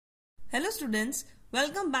Hello students,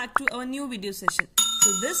 welcome back to our new video session.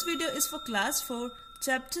 So this video is for class 4,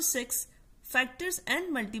 chapter 6, factors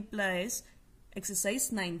and multipliers,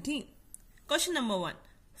 exercise 19. Question number 1.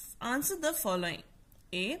 Answer the following.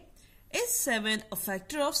 A. Is 7 a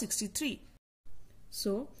factor of 63?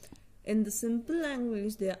 So in the simple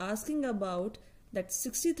language they are asking about that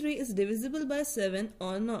 63 is divisible by 7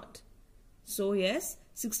 or not. So yes,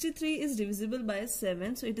 63 is divisible by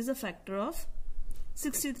 7, so it is a factor of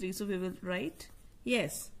 63. So we will write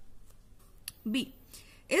yes. B.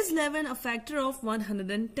 Is 11 a factor of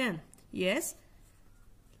 110? Yes.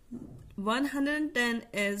 110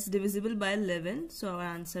 is divisible by 11. So our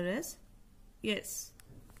answer is yes.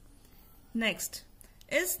 Next.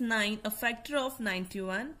 Is 9 a factor of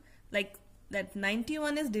 91? Like that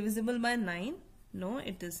 91 is divisible by 9? No,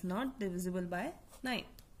 it is not divisible by 9.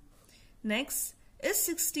 Next. Is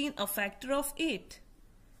 16 a factor of 8?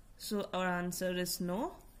 So our answer is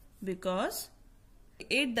no, because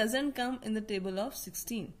 8 doesn't come in the table of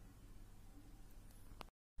 16.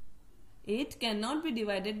 8 cannot be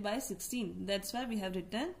divided by 16. That's why we have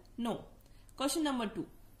written no. Question number 2.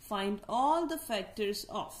 Find all the factors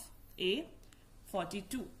of A.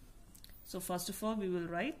 42. So first of all we will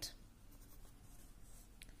write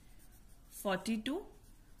 42.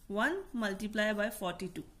 1 multiplied by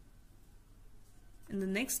 42. In the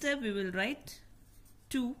next step we will write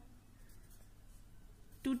 2.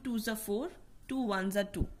 2 2s are 4, 2 1s are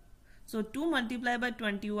 2. So 2 multiplied by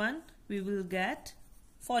 21, we will get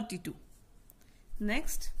 42.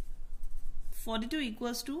 Next, 42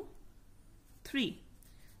 equals to 3.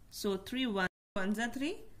 So 3 1s are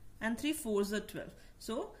 3 and 3 4s are 12.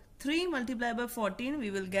 So 3 multiplied by 14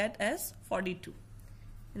 we will get as 42.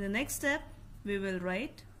 In the next step, we will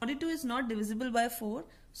write 42 is not divisible by 4,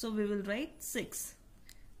 so we will write 6.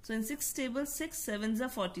 So in 6 table, 6 7s are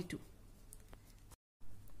 42.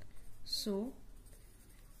 So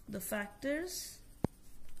the factors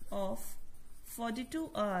of 42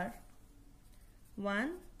 are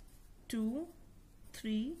 1, 2,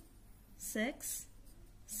 3, 6,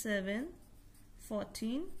 7,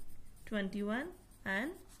 14, 21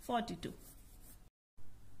 and 42.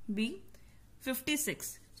 B.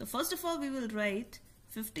 56. So first of all we will write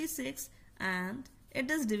 56 and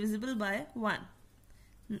it is divisible by 1.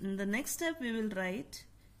 In the next step we will write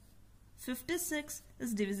 56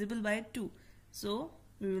 is divisible by 2. So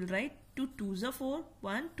we will write 2 2s are 4,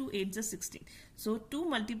 1 2 8s are 16. So 2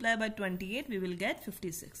 multiplied by 28 we will get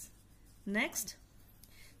 56. Next,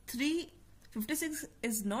 56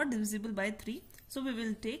 is not divisible by 3, so we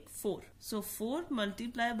will take 4. So 4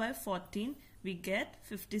 multiplied by 14 we get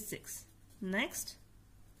 56. Next,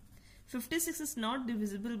 56 is not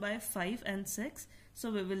divisible by 5 and 6,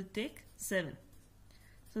 so we will take 7.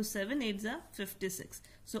 So 7 8s are 56.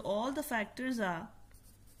 So all the factors are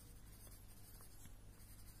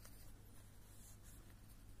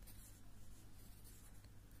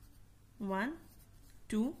 1,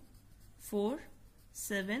 2, 4,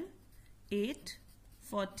 7, 8,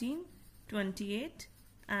 14, 28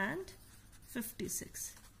 and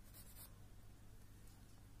 56.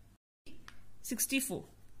 64.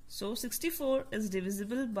 So 64 is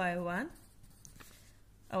divisible by 1.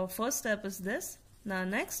 Our first step is this. Now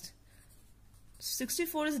next,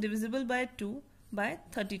 64 is divisible by 2 by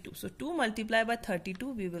 32. So 2 multiplied by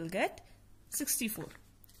 32 we will get 64.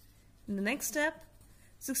 In the next step,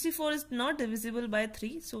 64 is not divisible by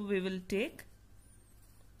 3, so we will take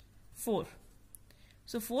 4.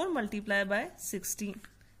 So 4 multiplied by 16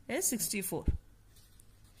 is 64.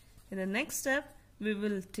 In the next step, we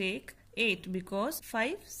will take 8 because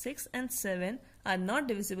 5, 6 and 7 are not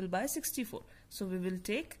divisible by 64. So we will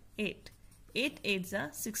take 8. 8 8s are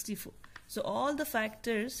 64. So all the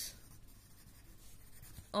factors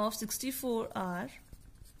of 64 are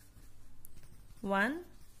 1,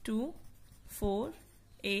 2, 4,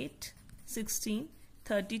 8, 16,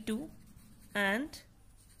 32 and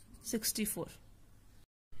 64.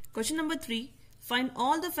 Question number 3. Find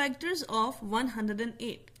all the factors of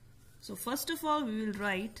 108. So first of all we will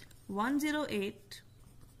write 108.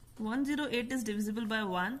 108 is divisible by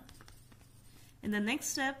 1. In the next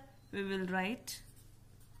step we will write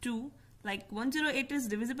 2. Like 108 is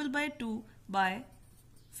divisible by 2 by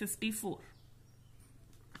 54.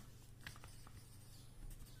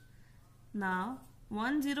 Now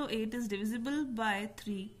 108 is divisible by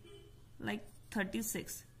 3 like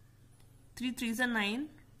 36. 3 3s are 9,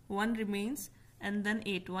 1 remains and then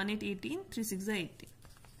 8. 1 8 18, 3 6 are 18.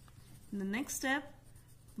 In the next step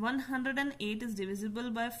 108 is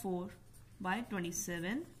divisible by 4 by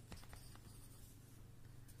 27.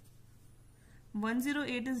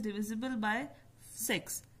 108 is divisible by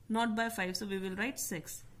 6, not by 5, so we will write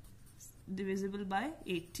 6. divisible by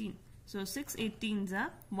 18. So 6 18s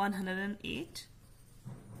are 108.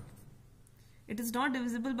 It is not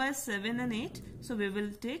divisible by 7 and 8, so we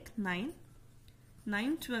will take 9.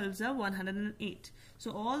 9 12s are 108.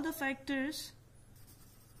 So all the factors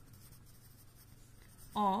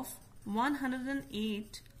of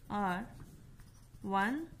 108 are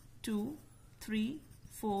 1, 2, 3,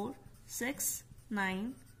 4, 6,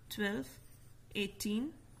 9, 12,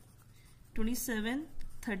 18, 27,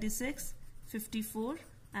 36, 54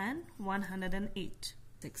 and 108.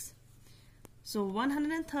 So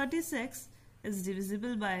 136 is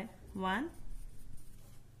divisible by 1.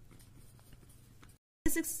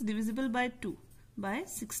 36 is divisible by 2 by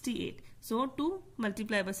 68. So 2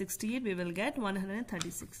 multiplied by 68 we will get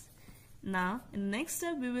 136. Now in next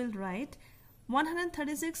step we will write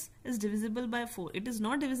 136 is divisible by 4. It is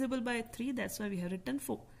not divisible by 3, that's why we have written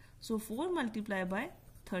 4. So 4 multiplied by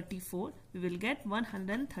 34 we will get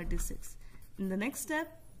 136. In the next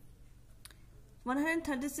step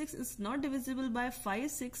 136 is not divisible by 5,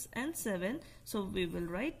 6 and 7, so we will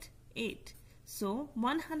write 8. So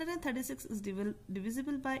 136 is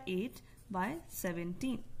divisible by 8 by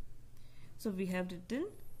 17. So we have written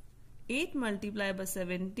 8 multiplied by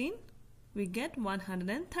 17, we get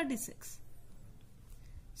 136.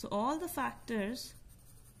 So all the factors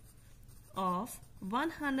of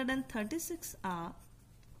 136 are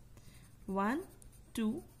 1,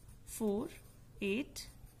 2, 4, 8,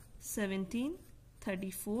 17,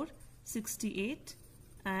 34, 68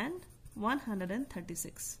 and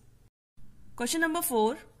 136. Question number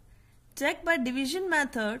 4. Check by division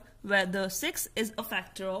method whether 6 is a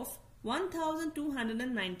factor of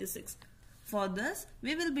 1296. For this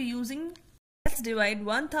we will be using, let's divide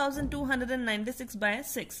 1296 by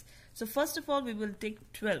 6. So first of all we will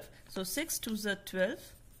take 12. So 6 2s are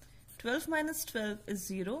 12. 12 minus 12 is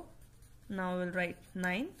 0. Now we will write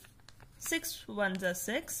 9. 6 1s are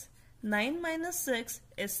 6. 9 minus 6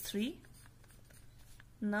 is 3.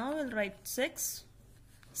 Now we will write 6.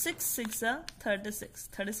 6 6 are 36.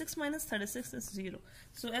 36 minus 36 is 0.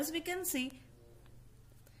 So as we can see,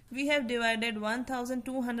 we have divided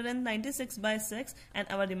 1296 by 6 and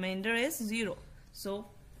our remainder is 0. So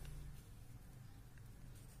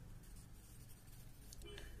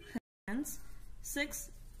hence 6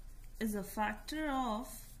 is a factor of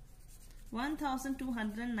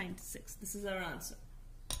 1296. This is our answer.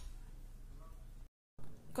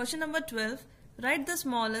 Question number 12. Write the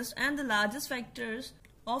smallest and the largest factors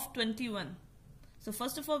of 21. So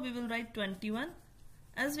first of all we will write 21.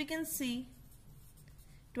 As we can see,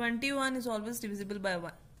 21 is always divisible by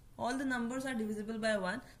 1. All the numbers are divisible by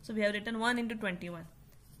 1, so we have written 1 into 21.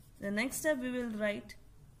 The next step we will write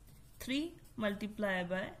 3 multiplied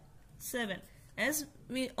by 7. As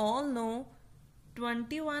we all know,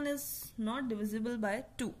 21 is not divisible by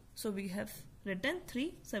 2, so we have written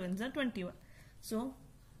 3 7s are 21. So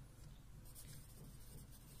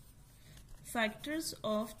factors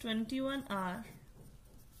of 21 are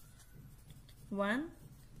 1,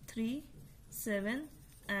 3, 7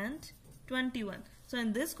 and 21. So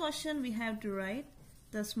in this question we have to write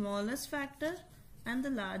the smallest factor and the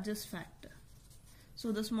largest factor.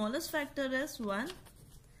 So the smallest factor is 1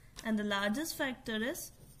 and the largest factor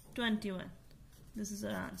is 21. This is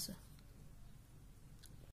our answer.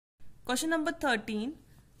 Question number 13.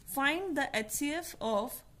 Find the HCF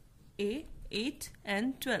of A, 8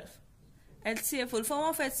 and 12. HCF, full form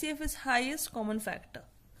of HCF is highest common factor.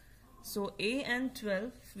 So A and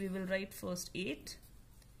 12 we will write first 8.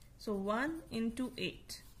 So 1 into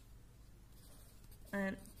 8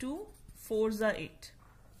 and 2 4s are 8.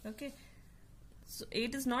 Okay. So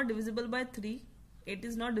 8 is not divisible by 3. 8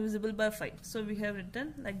 is not divisible by 5. So we have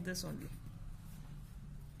written like this only.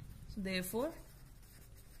 So therefore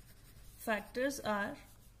factors are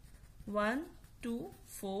 1, 2,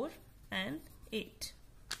 4 and 8.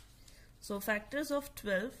 So factors of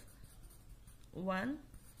 12, 1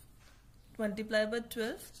 multiplied by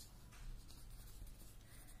 12,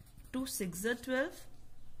 2 6 are 12,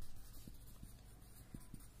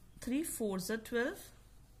 3 4s are 12.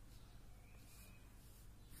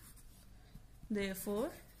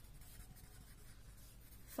 Therefore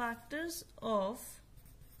factors of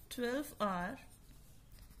 12 are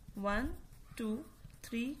 1, 2,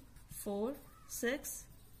 3, 4, 6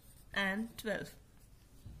 and 12.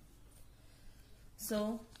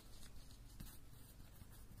 So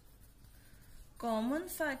common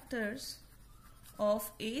factors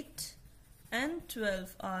of 8 and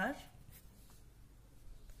 12 are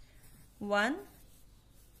 1,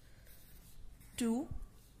 2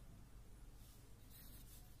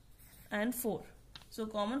 and 4. So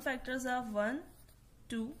common factors are 1,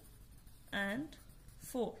 2 and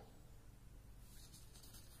 4.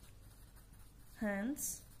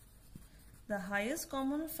 Hence, the highest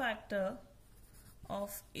common factor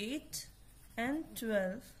of 8 and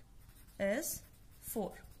 12 is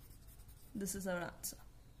 4. This is our answer.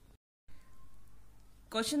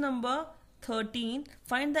 Question number 13.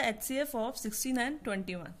 Find the HCF of 16 and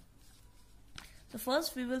 21. So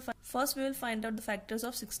first we will find out the factors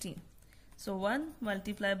of 16. So 1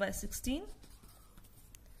 multiplied by 16.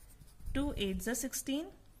 2 8s are 16.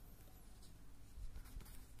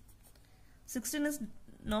 16 is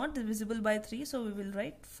not divisible by 3, so we will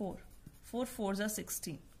write 4. 4 4s are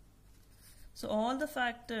 16. So all the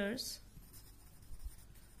factors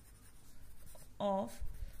of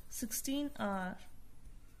 16 are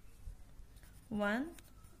 1,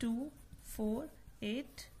 2, 4,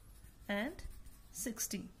 8 and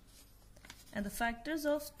 16. And the factors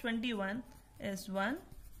of 21 is 1.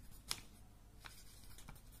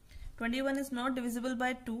 21 is not divisible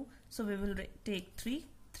by 2, so we will take 3.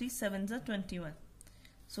 3 7s are 21.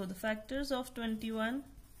 So the factors of 21,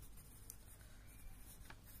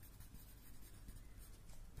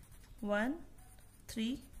 1,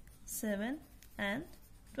 3, 7 and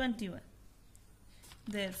 21.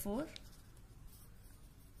 Therefore,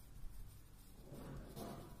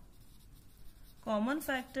 common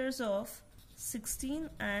factors of 16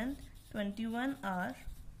 and 21 are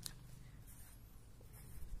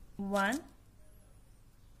 1.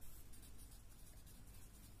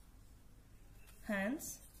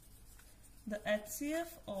 Hence, the HCF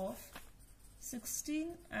of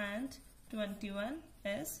 16 and 21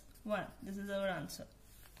 is 1. This is our answer.